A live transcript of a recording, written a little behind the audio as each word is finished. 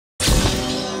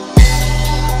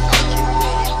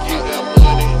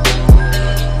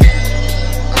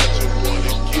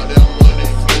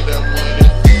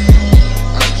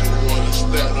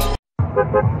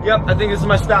Yep, I think this is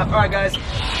my stop. All right, guys,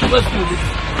 let's do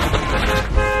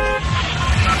this.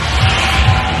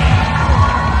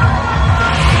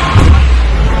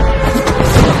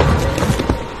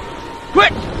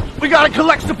 Quick! We gotta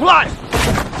collect supplies!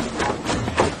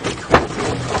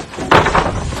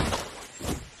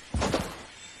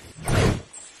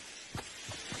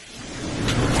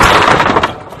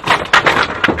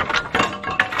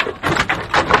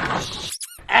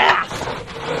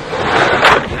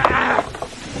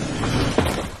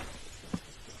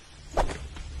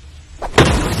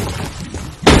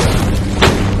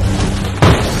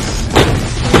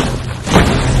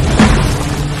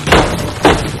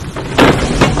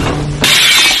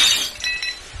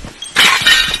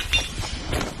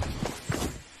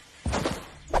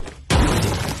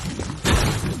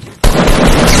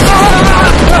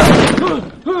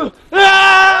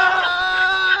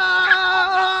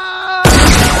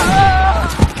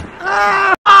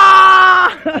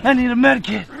 I need a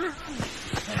medkit.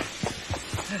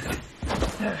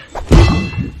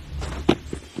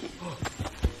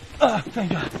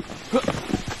 Thank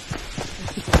God.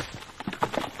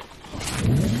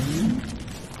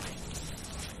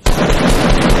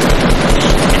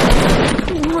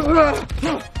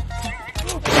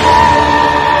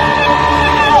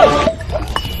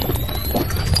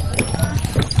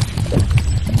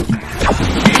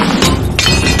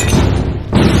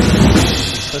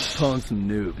 Let's call in some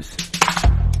noobs.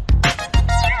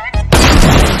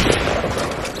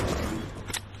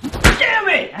 Damn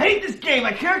it! I hate this game!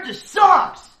 My character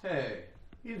sucks! Hey,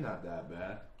 he's not that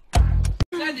bad.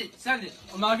 Send it, send it.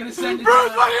 I'm not gonna send it.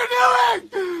 Bruce, what are you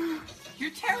doing?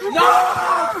 You're terrible. No!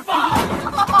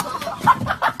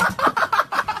 Fuck!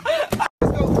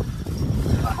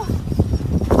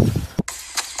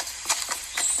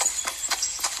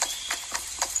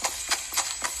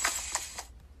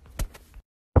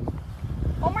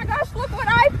 Oh my gosh, look what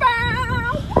I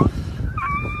found!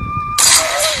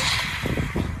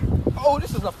 Oh,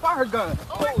 this is a fire gun.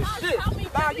 Oh my Holy gosh, shit. help me,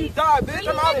 Nah, really? you died, bitch.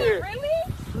 I'm out of here. Really?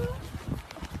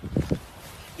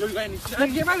 Yo, you got any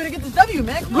Let's get ready to get this W,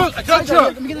 man. Come on. Look, I got you.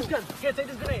 Let me get this gun. Here, take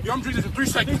this grenade. Yo, I'm drinking this in 3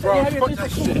 seconds, bro. Yeah, Fuck yeah,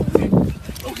 that 3 shit.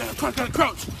 Oh, gotta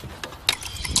crouch.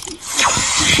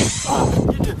 Oh,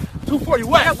 you did 240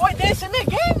 west. Yeah, boy, this in the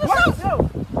game. Let's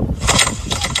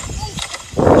go.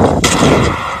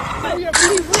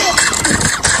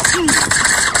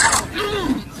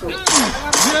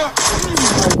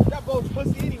 That boat's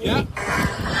pussy anyway. Yeah.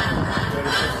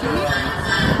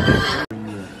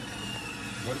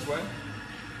 What is what?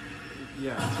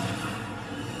 Yeah.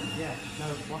 Yeah, no,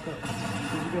 walk up.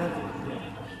 You got it. Yeah.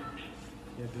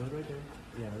 Yeah, do it right there.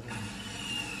 Yeah, right there.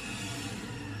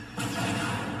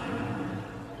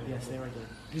 Yeah, stay right there.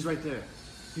 He's right there.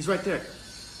 He's right there.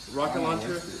 Rocket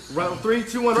launcher. Right, 3,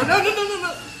 2, 1. Right. No, no, no, no,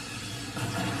 no.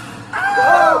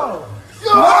 Oh!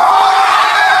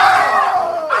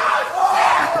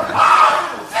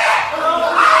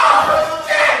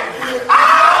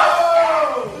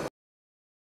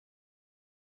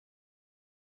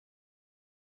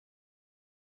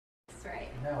 Right.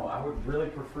 No, I would really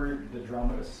prefer the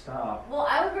drama to stop. Well,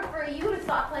 I would prefer you to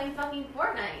stop playing fucking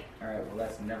Fortnite. Alright, well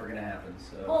that's never gonna happen,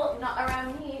 so... Well, not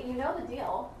around me. You know the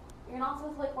deal. You're not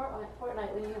supposed to play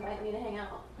Fortnite when you invite me to hang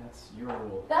out. That's your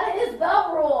rule. That is the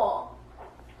rule.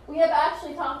 We have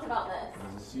actually talked about this.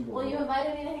 It's a pseudo Well, you rule.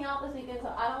 invited me to hang out this weekend,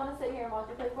 so I don't want to sit here and watch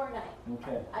you play Fortnite.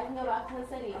 Okay, I can go back to the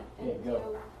city and Yeah, do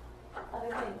go. other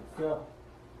things. go.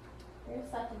 You're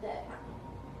such a dick.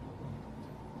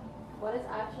 What is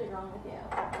actually wrong with you?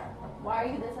 Why are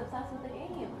you this obsessed with the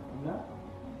game? No.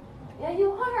 Yeah,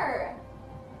 you are.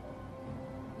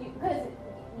 Because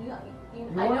you I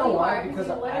wanna know know you why? are Because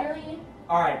you I- literally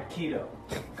Alright, keto.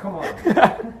 Come on.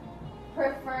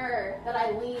 prefer that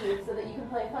I leave so that you can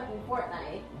play fucking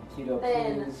Fortnite. Keto,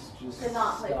 Then please just to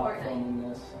not play stop Fortnite. filming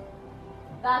this.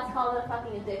 That's called a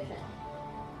fucking addiction.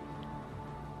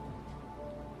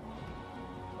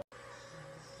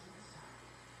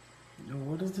 Yo,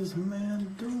 what is this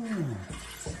man doing?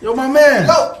 Yo, my man.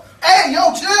 Yo, hey,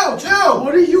 yo, chill.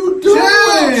 What are you doing?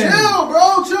 Chill,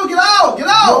 bro. Chill, get out.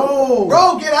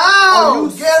 Bro, get out. Are you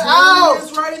Get out.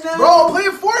 serious right now? Bro, play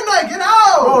Fortnite. Get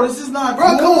out. Bro, this is not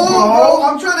Bro, cool, come on, bro.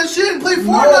 I'm trying to shit and play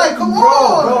Fortnite. Come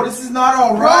on. Bro, this is not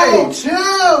all Bro, right.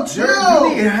 chill.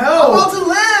 You need help. I'm about to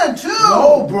land. Chill.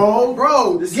 No, bro.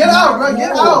 Bro, This get is out, not bro.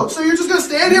 Get cool. out. So you're just gonna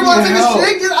stand here You while I need take help. a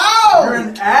shit? Get out. You're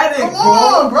an addict, Come bro.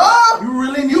 on, bro. You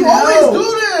really need You help. always do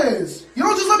this. You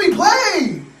don't just let me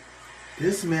play.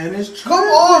 This man is tripping. Come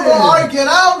on, bro. All right, get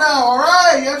out now. All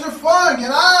right, you had your fun. Get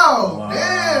out. Wow.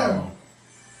 Damn.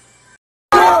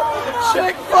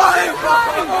 Check fire! Oh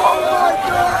my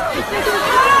god!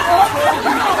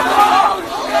 Oh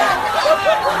shit!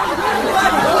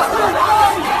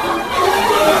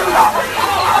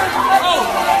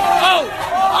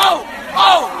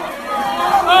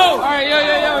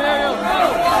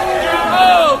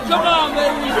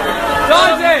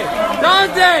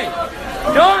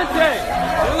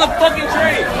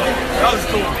 tree. That was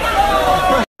cool.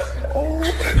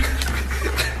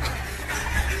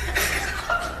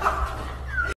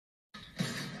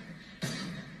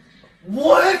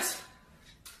 What?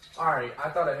 Alright, I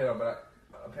thought I hit him, but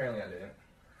apparently I didn't.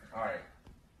 Alright.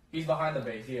 He's behind the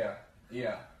base, yeah.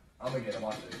 Yeah. I'm gonna get him,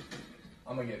 watch this.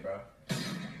 I'm gonna get it, bro.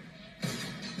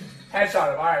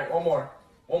 Headshot him, alright, one more.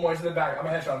 One more, he's in the back. I'm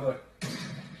gonna headshot him, look.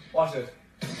 Watch this.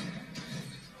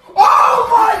 Oh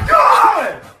my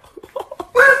god!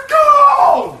 Let's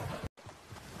go!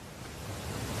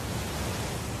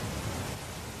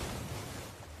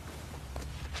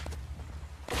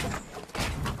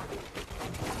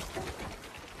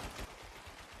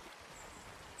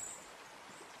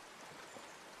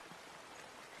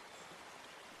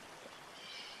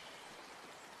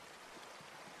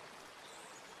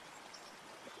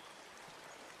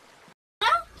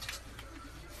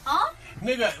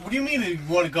 Nigga, what do you mean you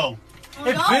want to go?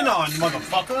 It's been on,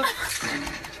 motherfucker.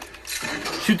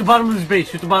 Shoot the bottom of his base.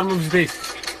 Shoot the bottom of his base.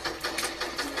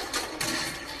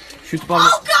 Shoot the bottom.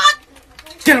 Oh god!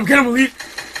 Get him, Elite.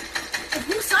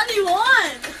 Whose side are you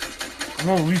on? I'm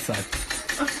on Elite's side.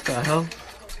 What the hell?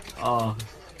 Oh.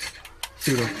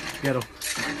 Shoot him. Get him.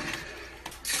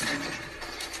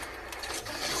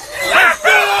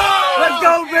 Let's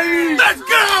go, baby! Let's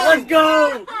go! Let's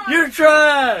go! You're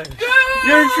trash!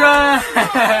 You're trash!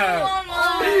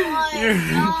 You're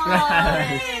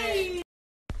trash!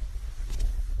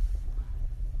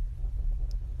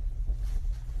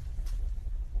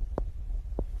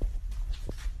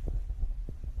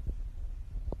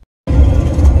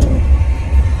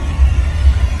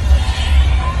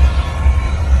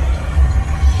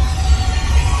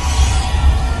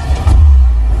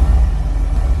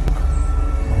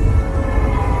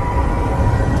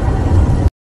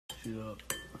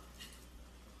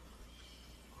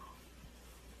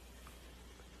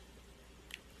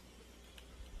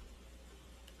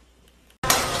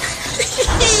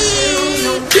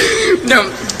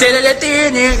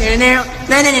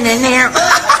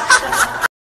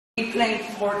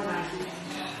 Life Fortnite.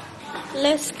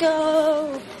 Let's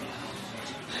go.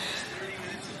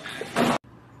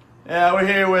 Yeah, we're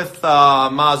here with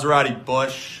Maserati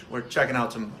Bush. We're checking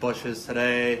out some bushes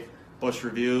today. Bush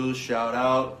reviews, shout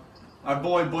out. Our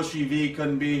boy Bushy V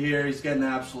couldn't be here. He's getting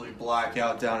absolutely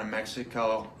blackout down in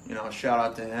Mexico. You know, shout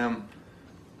out to him.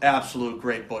 Absolute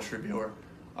great bush reviewer.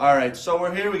 Alright, so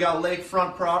we're here. We got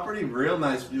lakefront property. Real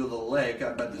nice view of the lake.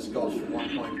 I bet this goes for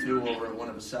 1.2 over at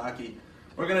Winnipesaukee.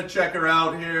 We're going to check her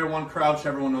out here. One crouch.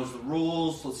 Everyone knows the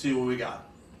rules. Let's see what we got.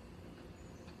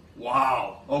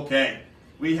 Wow. Okay.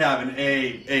 We have an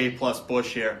A plus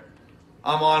bush here.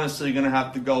 I'm honestly going to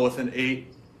have to go with an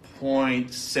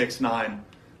 8.69.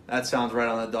 That sounds right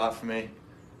on the dot for me.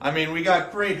 I mean, we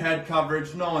got great head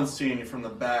coverage. No one's seeing you from the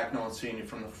back. No one's seeing you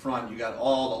from the front. You got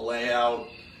all the layout.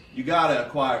 You got to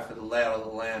acquire for the layout of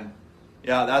the land.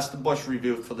 Yeah, that's the bush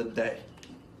review for the day.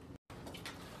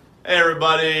 Hey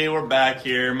everybody, we're back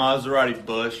here. Maserati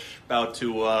Bush. About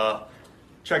to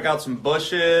check out some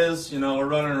bushes. You know, we're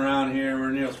running around here.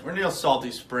 We're near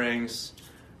Salty Springs.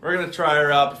 We're going to try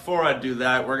her out. Before I do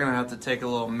that, we're going to have to take a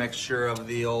little mixture of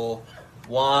the old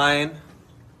wine.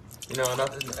 You know,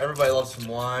 everybody loves some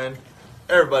wine.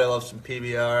 Everybody loves some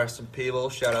PBR, some Peeble.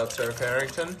 Shout out Surf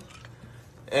Harrington.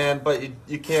 But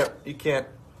you can't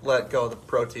let go of the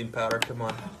protein powder.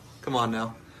 Come on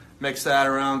now. Mix that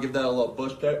around. Give that a little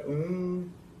bush peck.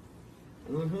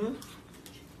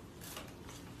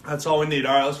 That's all we need.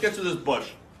 All right, let's get to this bush.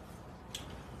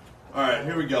 All right,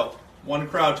 here we go. One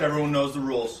crouch. Everyone knows the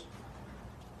rules.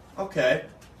 Okay,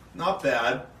 not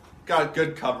bad. Got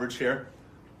good coverage here.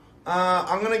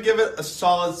 I'm gonna give it a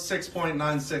solid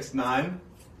 6.969.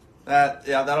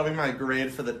 That'll be my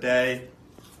grade for the day.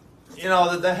 You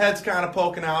know, the head's kind of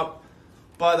poking out,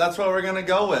 but that's what we're gonna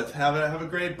go with. Have a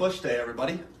great bush day,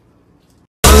 everybody.